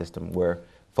library system where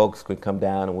folks could come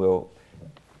down and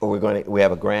we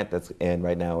have a grant that's in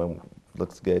right now and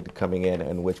looks good coming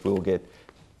in which we'll get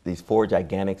these 4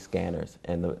 gigantic scanners.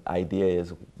 And the idea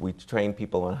is we train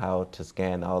people on how to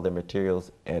scan all their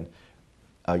materials and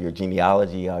your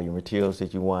genealogy, all your materials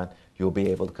that you want. You'll be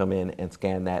able to come in and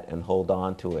scan that and hold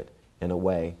on to it in a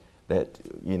way that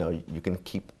you can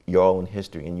keep your own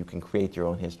history and you can create your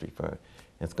own history for it.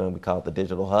 It's going to be called the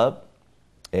Digital Hub,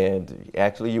 and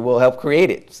actually you will help create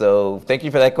it. So thank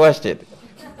you for that question.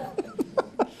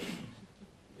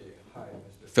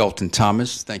 Felton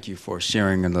Thomas, thank you for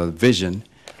sharing the vision.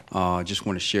 Just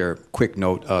want to share a quick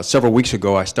note. Several weeks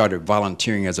ago, I started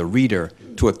volunteering as a reader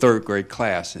to a 3rd grade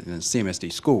class in a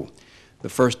CMSD school. The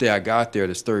first day I got there,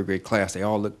 this 3rd grade class, they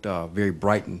all looked very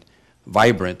bright and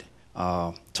vibrant.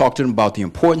 Talked to them about the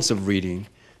importance of reading,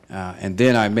 and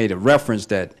then I made a reference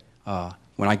that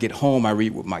when I get home, I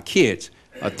read with my kids.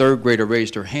 A 3rd grader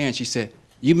raised her hand. She said,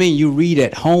 "You mean you read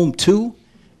at home too?"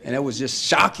 And that was just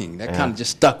shocking. That kind of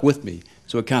just stuck with me.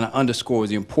 So it kind of underscores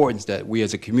the importance that we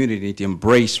as a community need to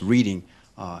embrace reading,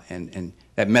 and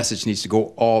that message needs to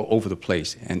go all over the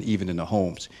place and even in the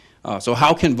homes. So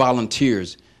how can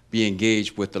volunteers be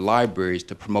engaged with the libraries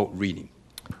to promote reading?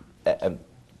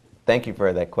 Thank you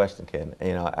for that question, Ken.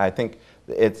 I think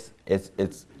it's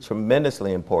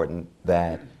tremendously important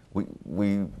that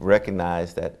we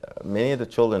recognize that many of the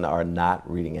children are not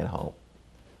reading at home,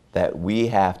 that we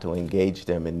have to engage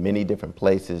them in many different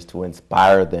places to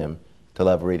inspire them to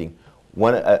love reading.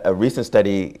 A recent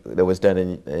study that was done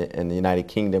in the United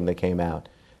Kingdom that came out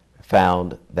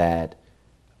found that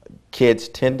kids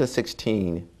 10 to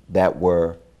 16 that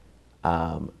were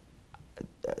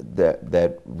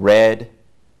that read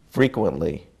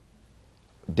frequently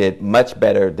did much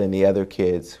better than the other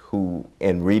kids who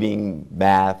in reading,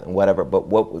 math, and whatever. But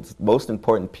what was the most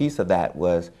important piece of that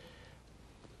was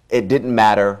it didn't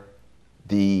matter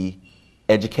the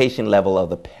education level of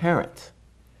the parents.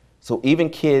 So even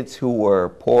kids who were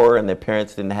poor and their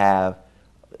parents didn't have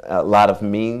a lot of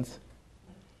means,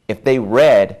 if they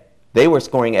read, they were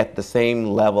scoring at the same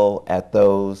level at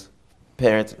those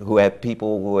parents who had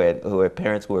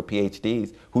parents who were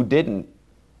PhDs who didn't,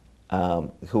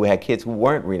 who had kids who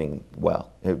weren't reading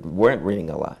well, who weren't reading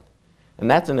a lot.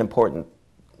 And that's an important,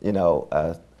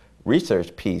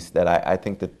 research piece that I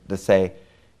think to say,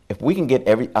 if we can get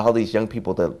all these young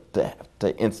people to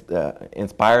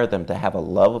inspire them to have a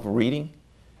love of reading,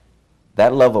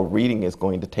 that love of reading is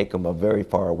going to take them a very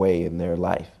far way in their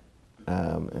life.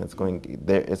 And it's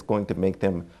going to make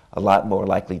them a lot more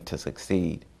likely to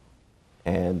succeed.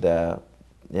 And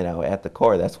at the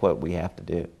core, that's what we have to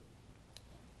do.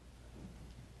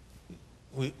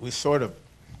 We sort of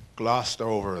glossed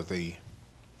over the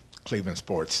Cleveland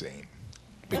sports scene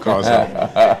because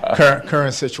of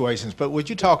current situations. But would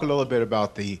you talk a little bit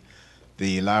about the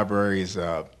library's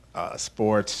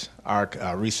sports art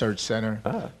research center,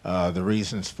 the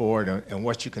reasons for it, and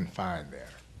what you can find there?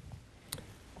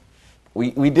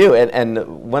 We do, and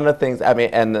one of the things,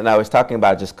 and I was talking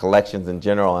about just collections in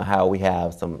general and how we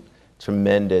have some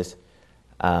tremendous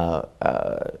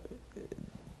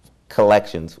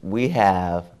collections. We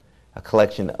have a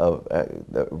collection of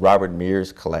Robert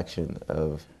Mears collection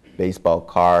of baseball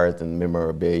cards and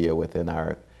memorabilia within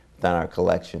our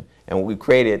collection, and we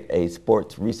created a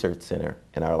sports research center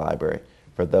in our library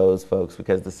for those folks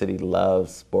because the city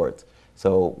loves sports.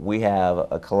 So we have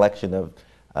a collection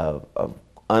of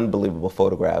unbelievable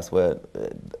photographs with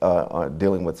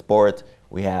dealing with sports.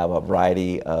 We have a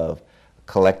variety of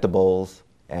collectibles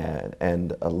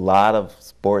and a lot of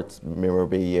sports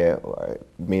memorabilia,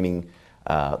 meaning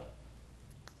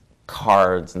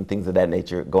cards and things of that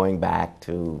nature going back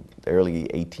to the early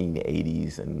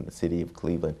 1880s in the city of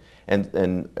Cleveland.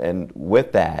 And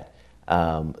with that,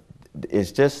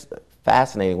 it's just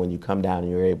fascinating when you come down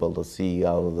and you're able to see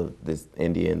all of these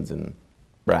Indians and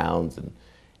Browns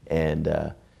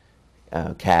and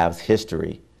Cavs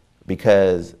history,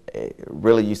 because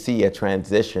really you see a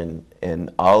transition in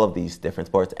all of these different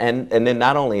sports. And then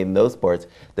not only in those sports,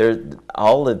 there's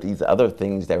all of these other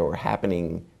things that were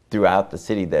happening throughout the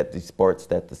city, that these sports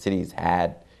that the city's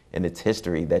had in its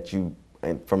history that you,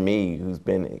 and for me, who's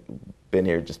been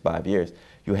here just 5 years,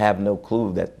 you have no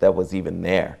clue that was even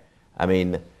there. I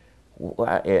mean,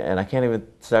 and I can't even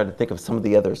start to think of some of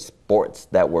the other sports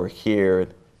that were here.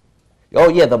 Oh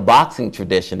yeah, the boxing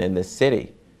tradition in this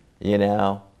city, and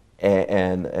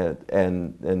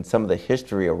some of the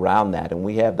history around that, and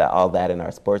we have all that in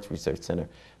our sports research center.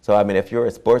 So I mean, if you're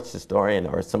a sports historian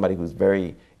or somebody who's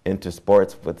very into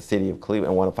sports with the city of Cleveland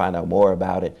and want to find out more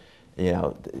about it, you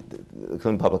know, the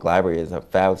Cleveland Public Library is a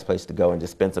fabulous place to go and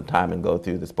just spend some time and go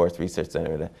through the Sports Research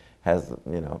Center that has,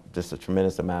 you know, just a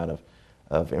tremendous amount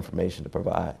of information to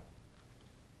provide.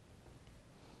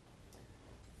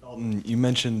 Felton, you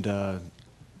mentioned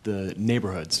the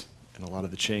neighborhoods and a lot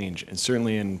of the change, and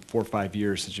certainly in 4 or 5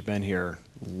 years since you've been here,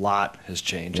 a lot has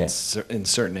changed in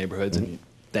certain neighborhoods. And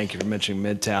thank you for mentioning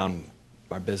Midtown.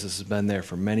 Our business has been there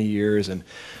for many years, and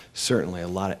certainly a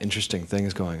lot of interesting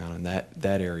things going on in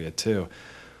that area too.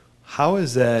 How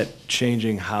is that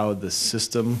changing how the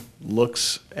system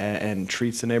looks and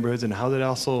treats the neighborhoods, and how is it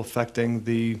also affecting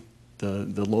the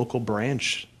local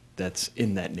branch that's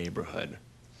in that neighborhood?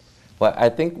 Well, I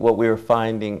think what we're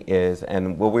finding is,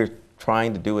 and what we're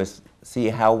trying to do is see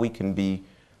how we can be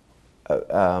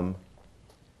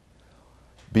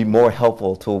more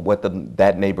helpful to what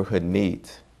that neighborhood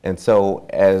needs. And so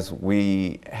as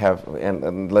we have,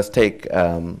 and let's take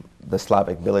the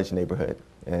Slavic Village neighborhood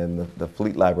and the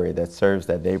Fleet Library that serves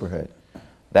that neighborhood.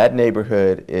 That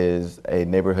neighborhood is a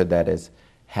neighborhood that has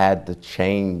had to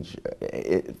change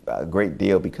a great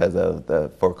deal because of the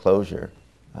foreclosure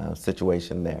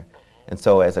situation there. And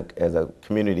so as a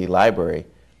community library,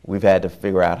 we've had to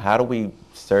figure out, how do we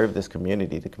serve this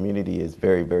community? The community is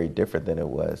very, very different than it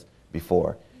was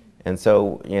before. And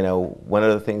so, you know, one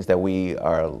of the things that we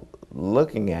are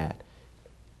looking at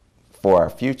for our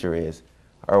future is,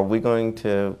 are we going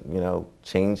to, you know,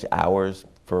 change hours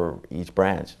for each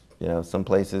branch? You know, some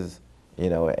places, you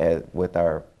know, with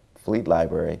our Fleet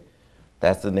Library,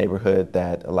 that's the neighborhood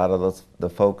that a lot of the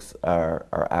folks are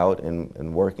out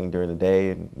and working during the day,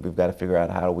 and we've got to figure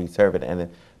out how do we serve it. And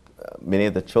many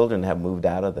of the children have moved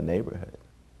out of the neighborhood.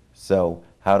 So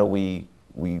how do we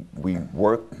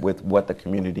work with what the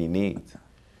community needs,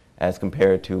 as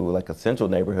compared to like a central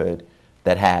neighborhood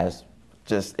that is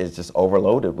just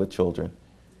overloaded with children,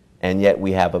 and yet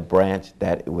we have a branch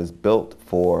that was built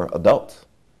for adults.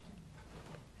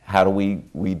 How do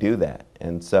we do that?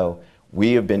 And so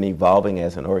we have been evolving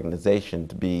as an organization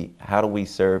to be, how do we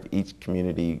serve each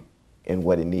community in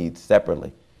what it needs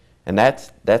separately? And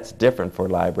that's different for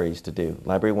libraries to do.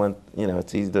 Library one, you know,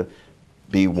 it's easy to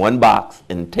be one box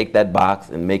and take that box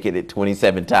and make it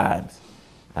 27 times.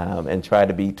 And try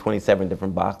to be 27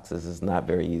 different boxes is not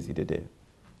very easy to do.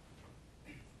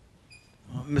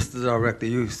 Mr. Director,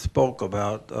 you spoke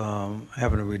about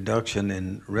having a reduction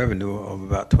in revenue of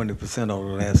about 20% over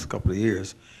the last couple of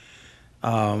years.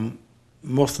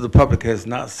 Most of the public has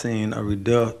not seen a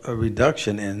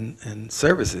reduction in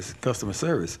services, customer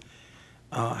service.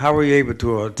 How were you able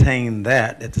to attain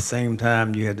that at the same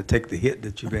time you had to take the hit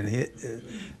that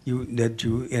that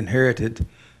you inherited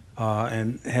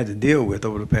and had to deal with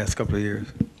over the past couple of years?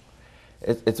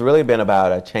 It's really been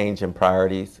about a change in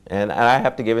priorities, and I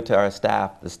have to give it to our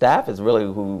staff. The staff is really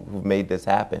who made this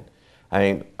happen. I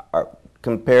mean,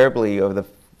 comparably over the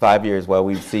 5 years, while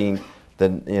we've seen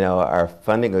our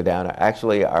funding go down,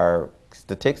 actually our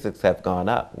statistics have gone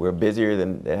up. We're busier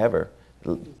than ever.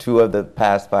 2 of the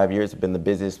past 5 years have been the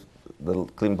busiest the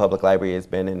Cleveland Public Library has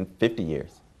been in 50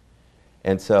 years.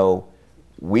 And so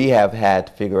we have had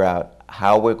to figure out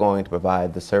how we're going to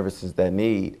provide the services that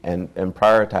need and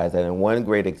prioritize that. And one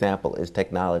great example is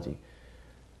technology.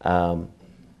 When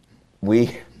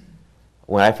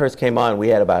I first came on, we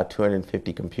had about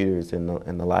 250 computers in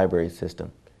the library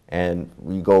system. And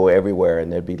we go everywhere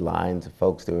and there'd be lines of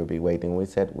folks that would be waiting. And we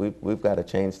said, we've got to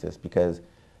change this, because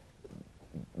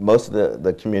most of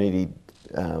the community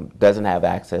doesn't have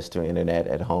access to internet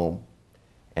at home,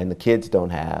 and the kids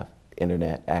don't have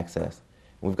internet access.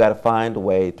 We've got to find a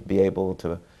way to be able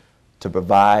to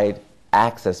provide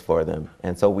access for them.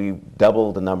 And so we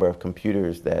doubled the number of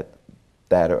computers that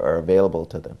are available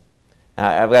to them.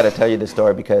 I've got to tell you this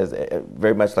story because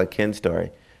very much like Ken's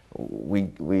story,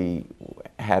 we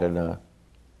had a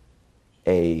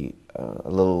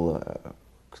little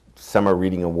summer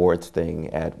reading awards thing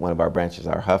at one of our branches,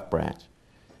 our Huff branch,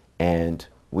 and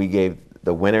we gave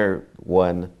the winner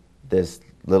won this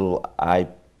little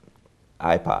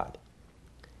iPod,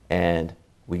 and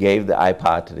we gave the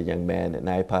iPod to the young man, and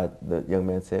the young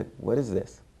man said, "What is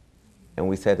this?" And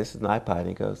we said, "This is an iPod." And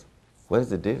he goes, "What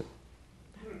does it do?"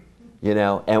 You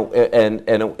know, and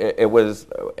it was,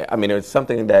 I mean, it was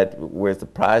something that we're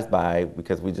surprised by,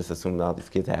 because we just assumed all these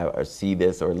kids have or see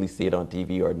this, or at least see it on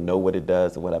TV, or know what it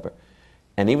does or whatever.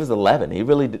 And he was 11.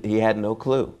 He had no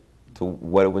clue to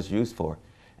what it was used for.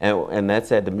 And that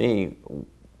said to me,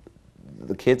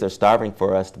 the kids are starving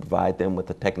for us to provide them with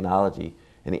the technology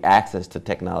and the access to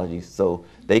technology so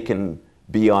they can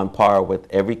be on par with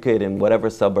every kid in whatever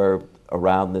suburb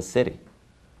around the city.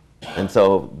 And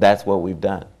so that's what we've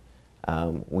done.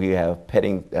 We have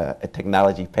a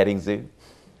technology petting zoo,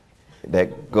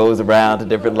 that goes around to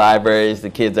different libraries. The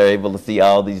kids are able to see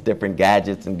all these different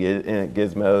gadgets and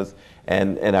gizmos.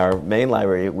 And in our main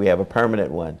library, we have a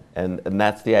permanent one, and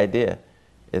that's the idea.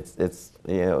 It's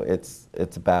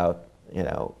about,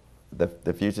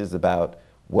 the future is about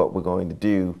what we're going to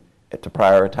do to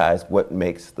prioritize what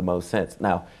makes the most sense.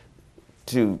 Now,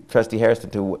 to Trustee Harrison,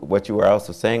 to what you were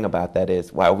also saying about that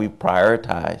is, while we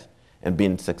prioritize and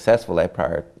being successful at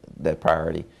that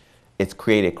priority, it's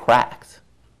created cracks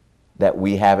that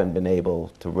we haven't been able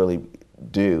to really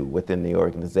do within the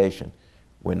organization.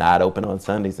 We're not open on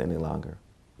Sundays any longer,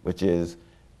 which is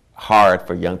hard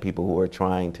for young people who are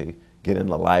trying to get in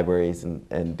the libraries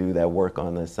and do that work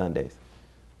on the Sundays.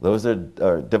 Those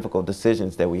are difficult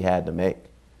decisions that we had to make.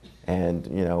 And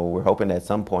we're hoping at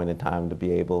some point in time to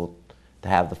be able to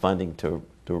have the funding to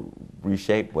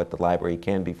reshape what the library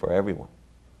can be for everyone.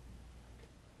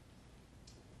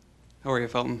 How are you,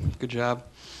 Felton? Good job.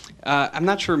 I'm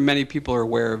not sure many people are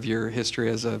aware of your history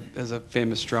as a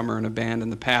famous drummer in a band in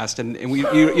the past, and you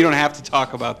don't have to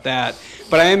talk about that.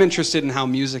 But I am interested in how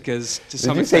music is, to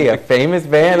some extent. Did you say a famous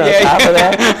band on top of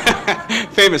that?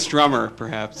 Famous drummer,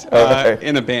 perhaps,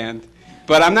 in a band.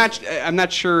 But I'm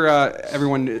not sure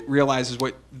everyone realizes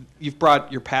what you've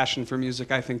brought your passion for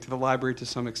music, I think, to the library to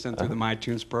some extent through the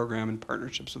MyTunes program and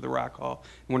partnerships with the Rock Hall.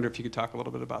 I wonder if you could talk a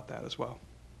little bit about that as well.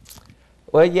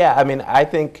 Well, yeah. I mean, I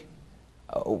think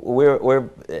we're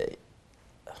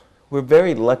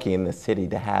very lucky in the city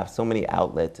to have so many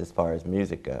outlets as far as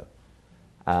music go.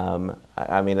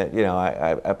 I mean,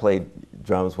 I played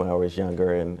drums when I was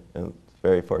younger, and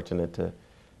very fortunate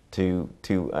to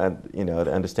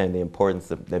understand the importance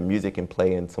that music can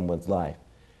play in someone's life.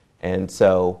 And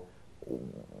so,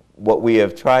 what we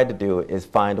have tried to do is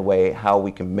find a way how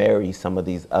we can marry some of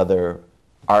these other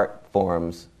art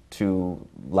forms to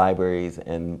libraries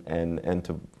and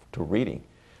to reading.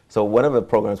 So one of the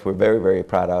programs we're very, very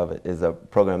proud of is a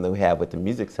program that we have with the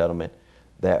Music Settlement,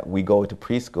 that we go to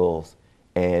preschools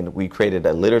and we created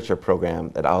a literature program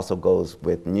that also goes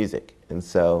with music. And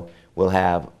so we'll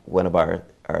have one of our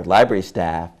library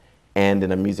staff and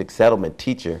then a music settlement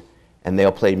teacher, and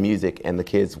they'll play music, and the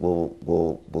kids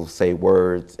will say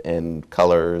words and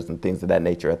colors and things of that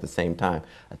nature at the same time,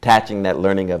 attaching that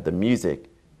learning of the music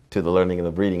to the learning of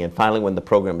the reading. And finally, when the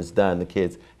program is done, the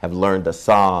kids have learned the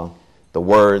song, the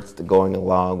words going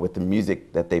along with the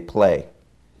music that they play.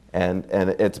 And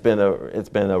it's been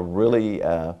a really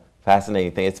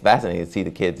fascinating thing. It's fascinating to see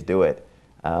the kids do it.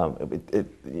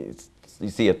 You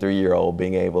see a 3-year-old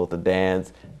being able to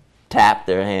dance, tap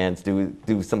their hands,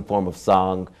 do some form of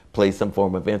song, play some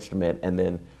form of instrument, and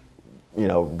then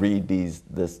read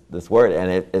this word,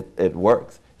 and it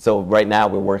works. So right now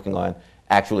we're working on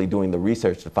actually doing the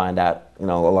research to find out,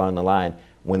 along the line,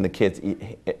 when the kids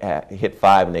hit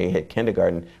 5 and they hit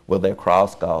kindergarten, will their crawl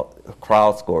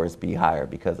scores be higher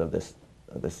because of this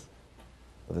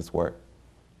work?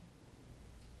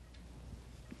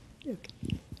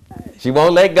 She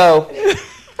won't let go.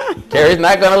 Carrie's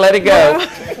not going to let it go.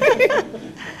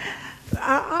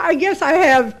 I guess I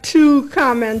have 2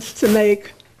 comments to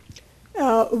make.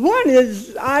 One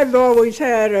is, I've always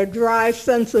had a dry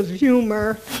sense of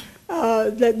humor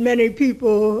that many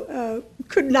people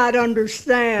could not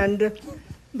understand,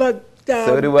 but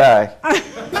so do I.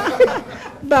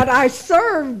 But I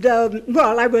served.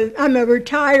 I'm a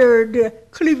retired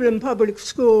Cleveland Public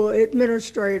School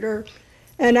administrator,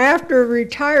 and after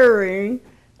retiring,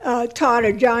 taught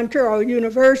at John Carroll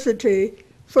University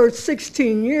for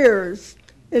 16 years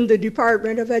in the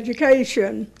Department of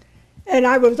Education. And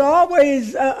I was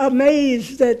always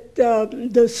amazed that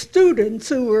the students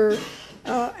who were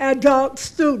adult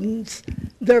students,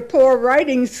 their poor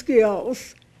writing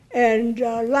skills and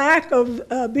lack of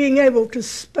being able to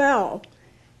spell.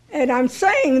 And I'm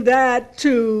saying that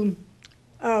to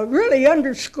really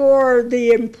underscore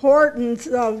the importance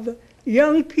of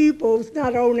young people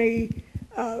not only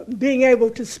being able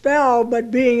to spell,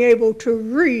 but being able to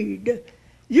read.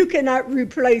 You cannot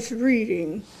replace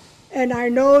reading. And I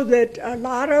know that a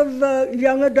lot of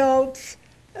young adults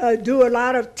do a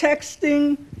lot of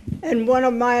texting, and one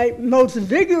of my most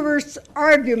vigorous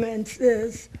arguments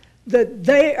is that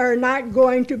they are not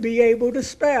going to be able to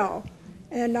spell.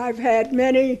 And I've had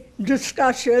many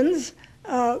discussions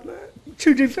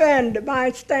to defend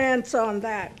my stance on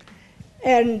that.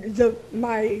 And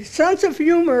my sense of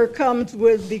humor comes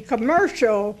with the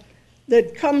commercial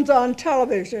that comes on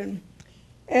television.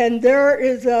 And there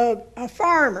is a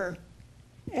farmer.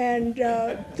 And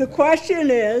the question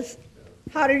is,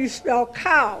 how do you spell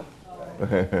cow?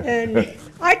 And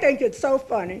I think it's so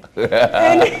funny.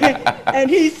 And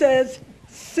he says,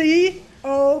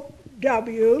 COW,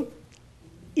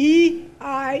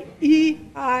 E-I-E-I-O.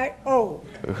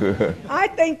 I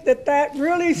think that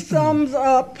really sums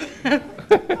up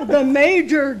the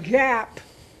major gap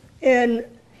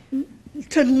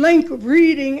to link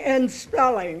reading and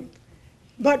spelling.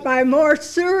 But my more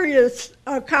serious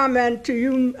comment to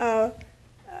you,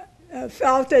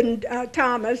 Felton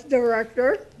Thomas,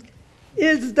 Director,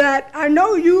 is that I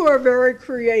know you are very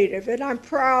creative, and I'm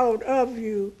proud of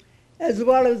you, as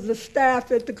well as the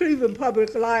staff at the Cleveland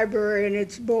Public Library and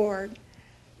its board.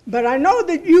 But I know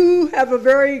that you have a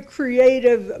very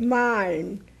creative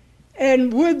mind.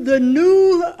 And with the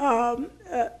new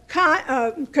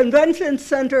convention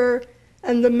center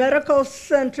and the medical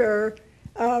center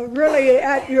really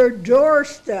at your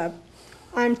doorstep,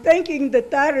 I'm thinking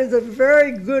that is a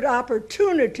very good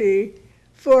opportunity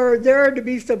for there to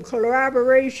be some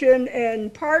collaboration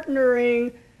and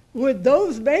partnering with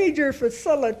those major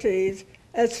facilities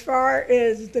as far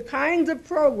as the kinds of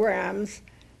programs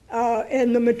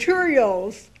and the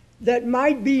materials that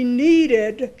might be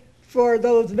needed for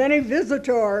those many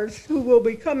visitors who will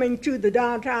be coming to the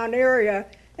downtown area,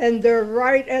 and they're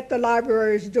right at the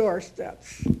library's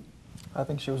doorsteps. I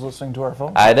think she was listening to our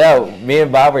phone. I know. Me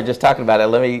and Bob were just talking about it.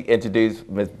 Let me introduce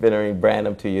Ms. Bennery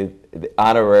Branham to you, the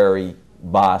honorary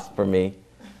boss for me,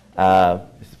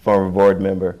 former board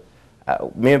member.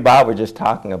 Me and Bob were just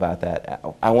talking about that.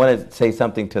 I want to say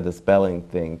something to the spelling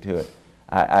thing to it.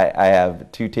 I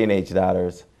have two teenage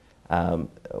daughters,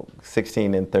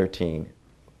 16 and 13.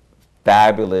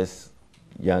 Fabulous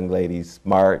young ladies,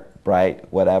 smart,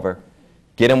 bright, whatever.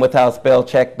 Get them without spell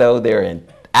check though, they're in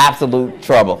absolute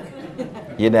trouble.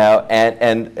 You know,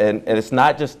 and it's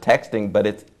not just texting, but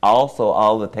it's also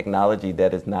all the technology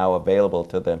that is now available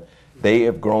to them. They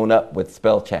have grown up with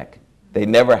spell check. They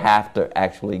never have to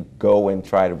actually go and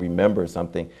try to remember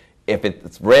something. If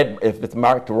it's red, if it's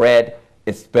marked red,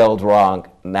 it's spelled wrong.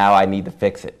 Now I need to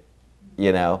fix it.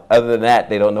 You know, other than that,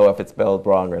 they don't know if it's spelled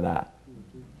wrong or not.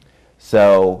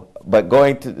 So, but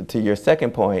going to your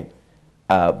second point,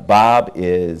 Bob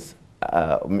is,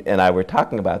 and I were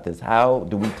talking about this, how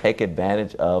do we take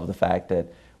advantage of the fact that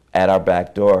at our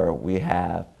back door we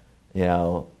have, you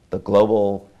know, the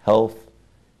global health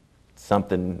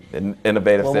something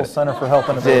innovative Global Center for Health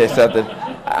Innovation. Yeah, something.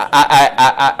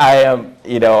 I am,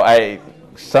 you know,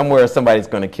 somewhere somebody's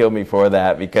going to kill me for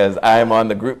that because I am on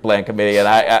the group plan committee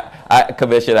and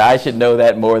commissioner. I should know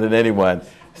that more than anyone.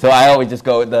 So I always just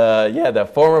go with the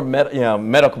former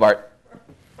medical part,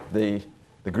 the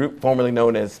group formerly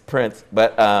known as Prince,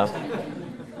 but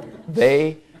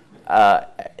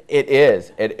it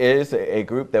is a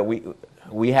group that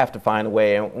we have to find a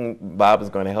way, and Bob is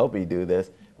going to help me do this.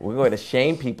 We're going to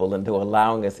shame people into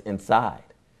allowing us inside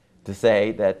to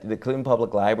say that the Cleveland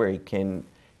Public Library can,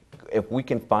 if we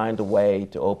can find a way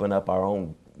to open up our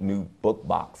own new book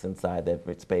box inside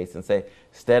that space and say,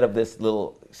 instead of this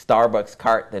little Starbucks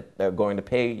cart that they're going to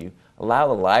pay you, allow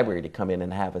the library to come in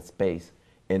and have a space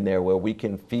in there where we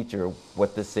can feature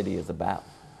what the city is about.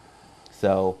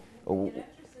 So,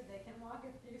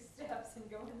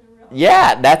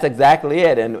 yeah, that's exactly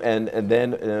it, and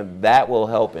then that will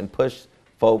help and push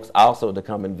folks also to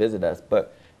come and visit us.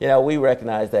 But you know, we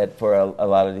recognize that for a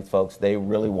lot of these folks, they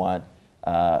really want,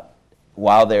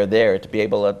 while they're there, to be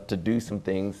able to do some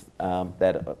things that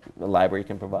the library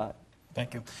can provide.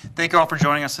 Thank you. Thank you all for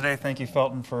joining us today. Thank you,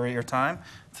 Felton, for your time.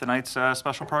 Tonight's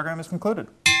special program is concluded.